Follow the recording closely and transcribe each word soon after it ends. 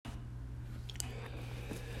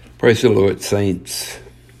Praise the Lord, saints.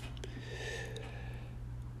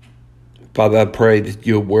 Father, I pray that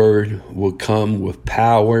your word will come with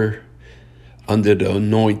power under the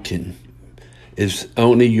anointing. It's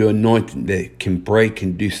only your anointing that can break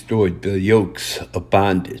and destroy the yokes of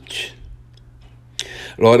bondage.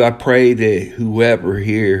 Lord, I pray that whoever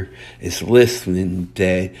here is listening,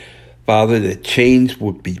 that, Father, the chains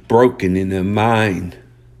will be broken in their mind.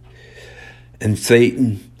 And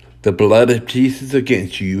Satan, the blood of Jesus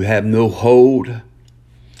against you, you have no hold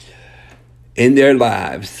in their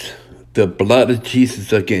lives. The blood of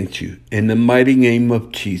Jesus against you. In the mighty name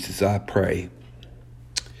of Jesus, I pray.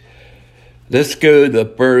 Let's go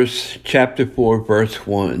to chapter 4, verse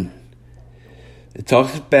 1. It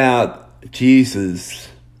talks about Jesus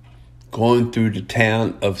going through the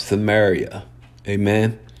town of Samaria.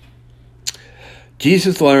 Amen.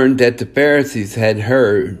 Jesus learned that the Pharisees had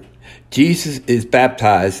heard Jesus is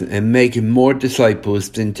baptizing and making more disciples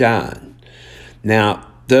than John. Now,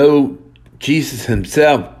 though Jesus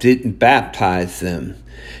himself didn't baptize them,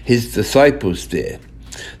 his disciples did.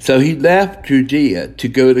 So he left Judea to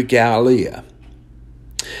go to Galilee.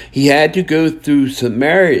 He had to go through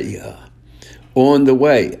Samaria on the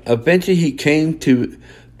way. Eventually he came to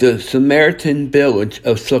the Samaritan village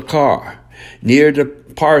of Sychar, near the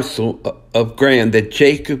parcel of ground that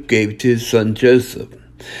Jacob gave to his son Joseph.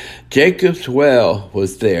 Jacob's well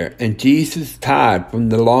was there, and Jesus, tired from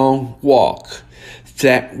the long walk,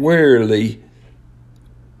 sat wearily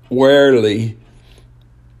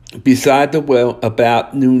beside the well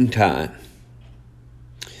about noontime.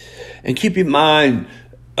 And keep in mind,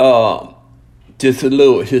 just a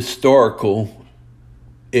little historical,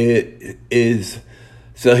 it is,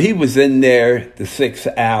 so he was in there the 6th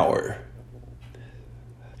hour.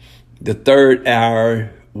 The 3rd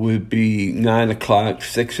hour would be 9 o'clock,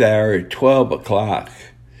 6th hour, 12 o'clock.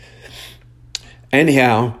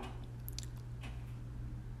 Anyhow,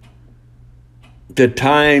 the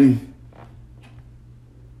time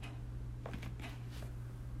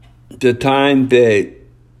that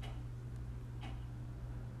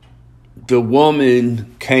the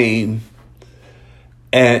woman came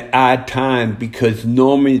at odd time, because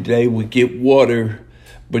normally they would get water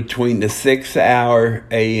between the 6th hour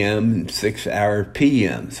a.m. and 6th hour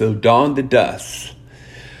p.m. So dawn to dusk.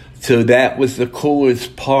 So that was the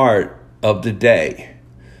coolest part of the day,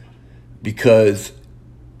 because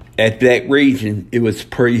at that region it was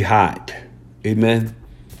pretty hot. Amen.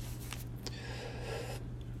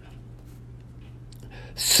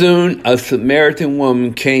 Soon a Samaritan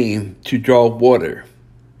woman came to draw water,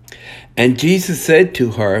 and Jesus said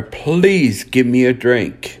to her, "Please give me a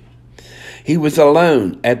drink." He was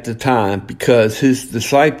alone at the time because his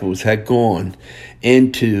disciples had gone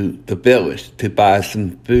into the village to buy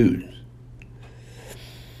some food.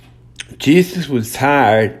 Jesus was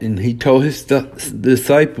tired, and he told his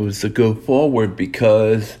disciples to go forward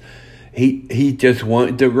because he just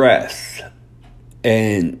wanted to rest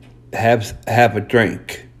and have a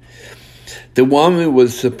drink. The woman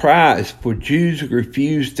was surprised, for Jews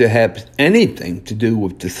refused to have anything to do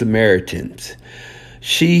with the Samaritans.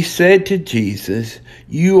 She said to Jesus,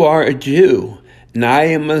 "You are a Jew, and I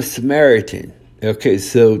am a Samaritan." Okay,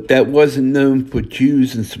 so that wasn't known for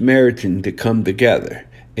Jews and Samaritans to come together.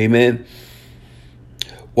 Amen.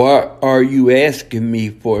 "Why are you asking me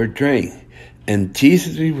for a drink?" And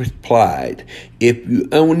Jesus replied, "If you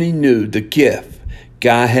only knew the gift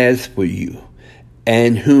God has for you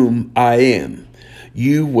and whom I am,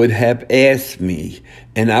 you would have asked me,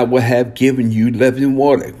 and I would have given you living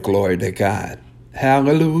water." Glory to God.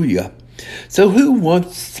 Hallelujah. So who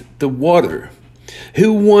wants the water?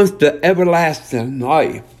 Who wants the everlasting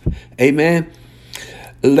life? Amen.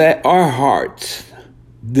 Let our hearts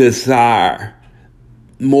desire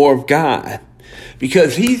more of God,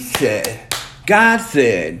 because God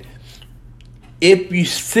said, "If you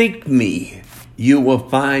seek me, you will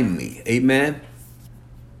find me." Amen.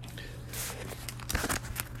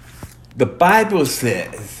 The Bible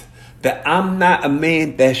says that I'm not a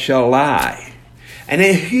man that shall lie. And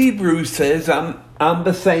in Hebrews says I'm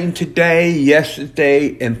the same today,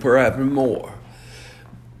 yesterday, and forevermore.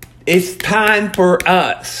 It's time for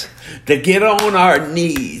us to get on our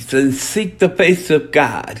knees and seek the face of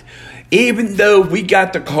God. Even though we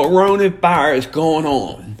got the coronavirus going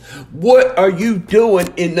on, what are you doing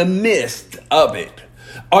in the midst of it?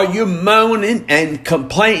 Are you moaning and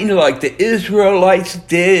complaining like the Israelites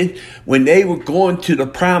did when they were going to the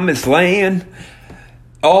promised land?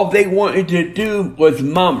 All they wanted to do was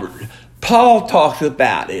murmur. Paul talks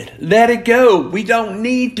about it. Let it go. We don't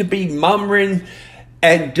need to be murmuring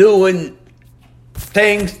and doing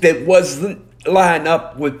things that wasn't line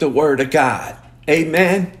up with the word of God.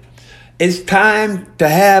 Amen. It's time to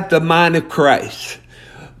have the mind of Christ.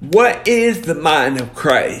 What is the mind of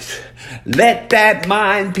Christ? Let that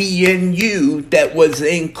mind be in you that was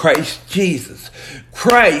in Christ Jesus.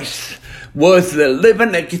 Christ was the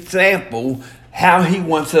living example how he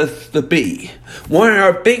wants us to be. One of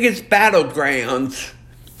our biggest battlegrounds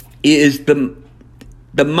is the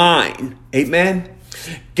mind. Amen.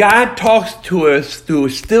 God talks to us through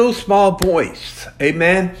a still small voice.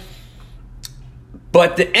 Amen.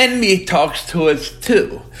 But the enemy talks to us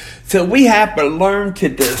too. So we have to learn to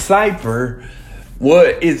decipher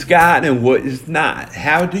what is God and what is not.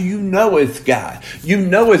 How do you know it's God? You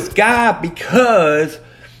know it's God because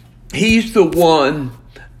he's the one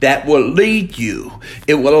that will lead you.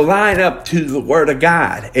 It will line up to the word of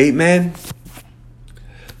God. Amen.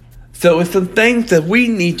 So it's some things that we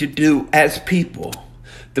need to do as people.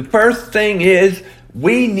 The first thing is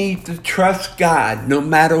we need to trust God no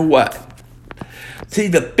matter what. See,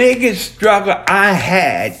 the biggest struggle I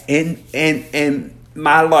had in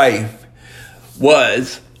my life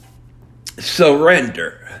was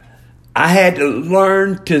surrender. I had to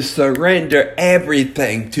learn to surrender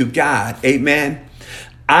everything to God. Amen.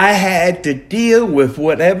 I had to deal with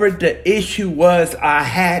whatever the issue was I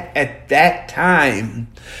had at that time.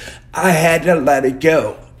 I had to let it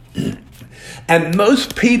go. And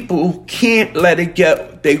most people can't let it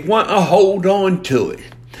go. They want to hold on to it.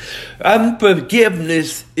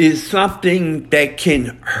 Unforgiveness is something that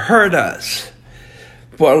can hurt us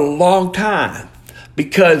for a long time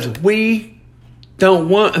because we don't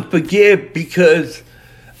want to forgive because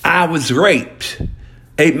I was raped.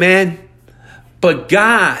 Amen. But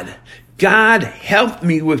God helped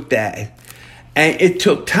me with that. And it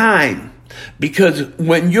took time because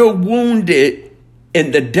when you're wounded in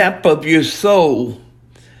the depth of your soul,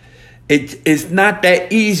 it's not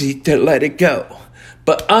that easy to let it go.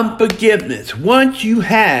 But unforgiveness, once you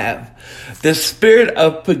have the spirit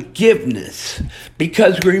of forgiveness,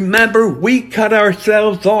 because remember, we cut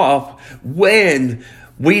ourselves off when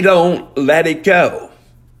we don't let it go.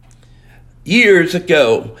 Years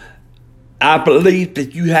ago, I believe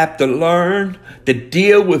that you have to learn to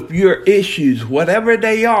deal with your issues, whatever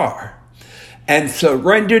they are, and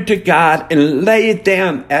surrender to God and lay it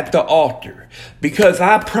down at the altar. Because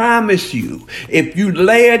I promise you, if you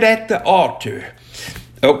lay it at the altar,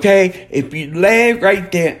 okay, if you lay it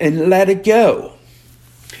right there and let it go,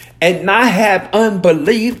 and not have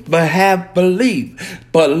unbelief, but have belief.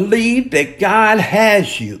 Believe that God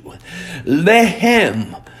has you. Let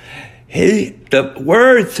him. The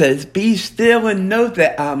word says, be still and know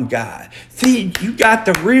that I'm God. See, you got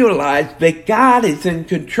to realize that God is in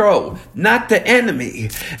control, not the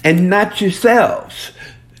enemy, and not yourselves.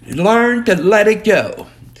 Learn to let it go.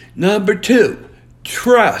 Number 2,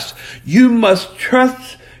 trust. You must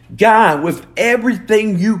trust God with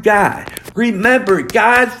everything you got. Remember,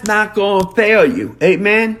 God's not going to fail you.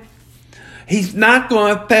 Amen. He's not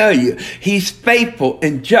going to fail you. He's faithful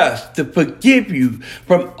and just to forgive you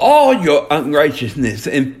from all your unrighteousness.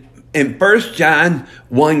 In 1 John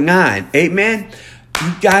 1:9. Amen.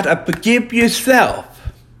 You got to forgive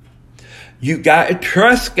yourself. You got to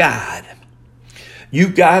trust God. You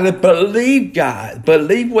got to believe God.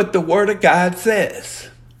 Believe what the Word of God says.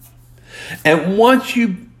 And once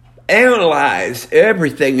you analyze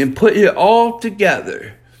everything and put it all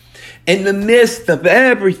together, in the midst of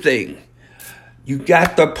everything, you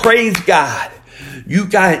got to praise God. You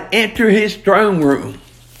got to enter his throne room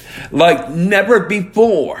like never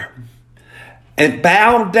before and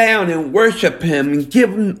bow down and worship him and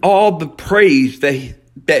give him all the praise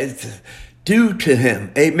that's due to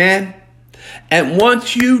him. Amen. And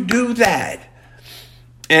once you do that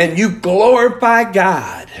and you glorify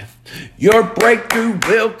God, your breakthrough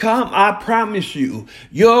will come. I promise you,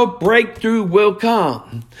 your breakthrough will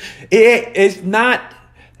come. It is not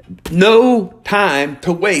no time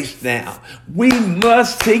to waste now. We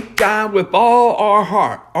must seek God with all our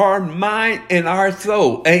heart, our mind, and our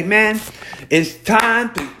soul. Amen. It's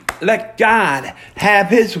time to let God have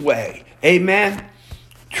his way. Amen.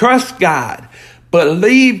 Trust God.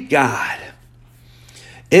 Believe God.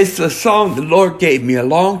 It's a song the Lord gave me a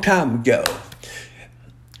long time ago.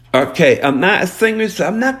 Okay, I'm not a singer, so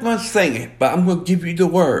I'm not going to sing it, but I'm going to give you the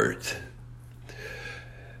words.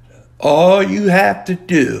 All you have to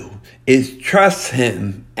do is trust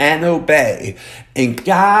him and obey, and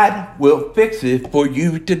God will fix it for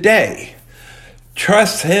you today.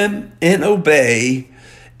 Trust him and obey,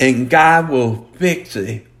 and God will fix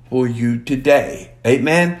it for you today.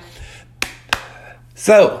 Amen.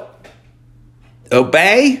 So,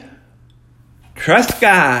 obey, trust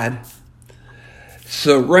God,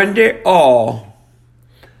 surrender all,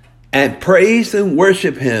 and praise and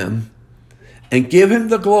worship him, and give him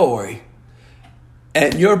the glory,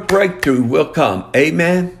 and your breakthrough will come.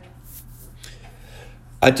 Amen.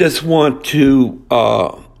 I just want to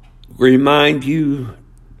remind you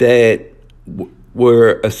that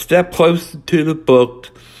we're a step closer to the book.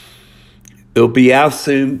 It'll be out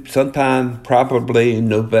soon, sometime probably in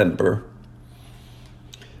November.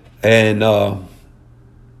 And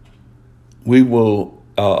we will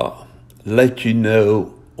let you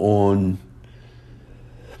know on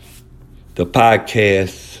the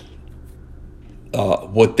podcast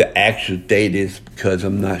what the actual date is, because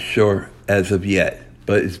I'm not sure as of yet.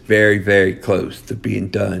 But it's very, very close to being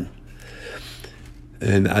done.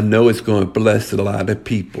 And I know it's going to bless a lot of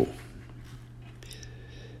people.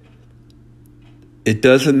 It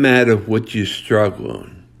doesn't matter what you struggle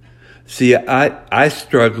on. See, I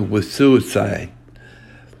struggled with suicide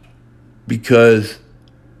because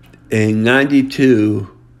in 92,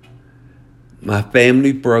 my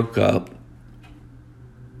family broke up.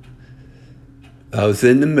 I was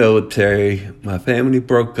in the military. My family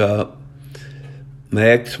broke up. My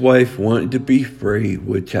ex-wife wanted to be free,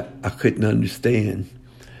 which I couldn't understand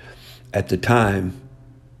at the time.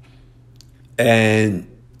 And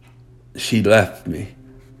she left me.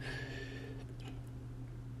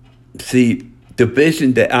 See, the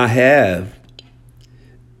vision that I have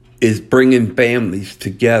is bringing families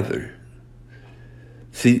together.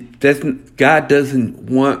 See, God doesn't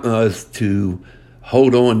want us to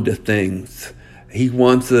hold on to things. He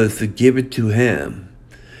wants us to give it to him.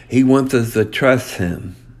 He wants us to trust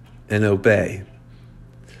him and obey.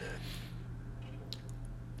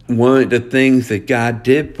 One of the things that God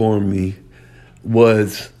did for me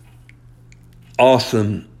was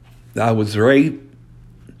awesome. I was raped,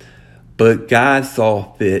 but God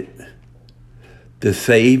saw fit to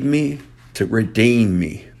save me, to redeem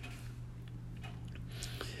me.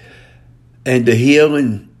 And the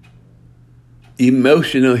healing,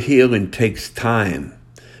 emotional healing takes time,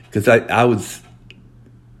 because I was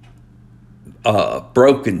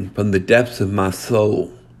broken from the depths of my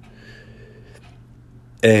soul.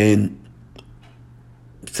 And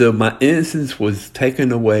so my innocence was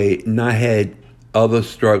taken away, and I had other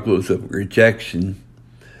struggles of rejection.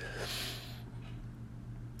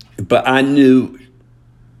 But I knew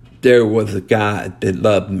there was a God that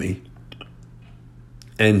loved me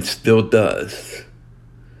and still does.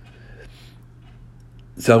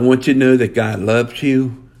 So I want you to know that God loves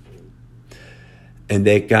you and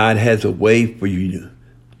that God has a way for you,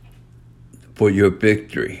 for your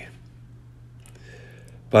victory.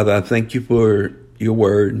 Father, I thank you for your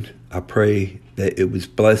word. I pray that it was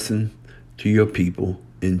blessing to your people.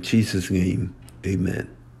 In Jesus' name,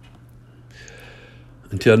 amen.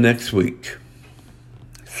 Until next week,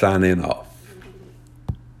 signing off.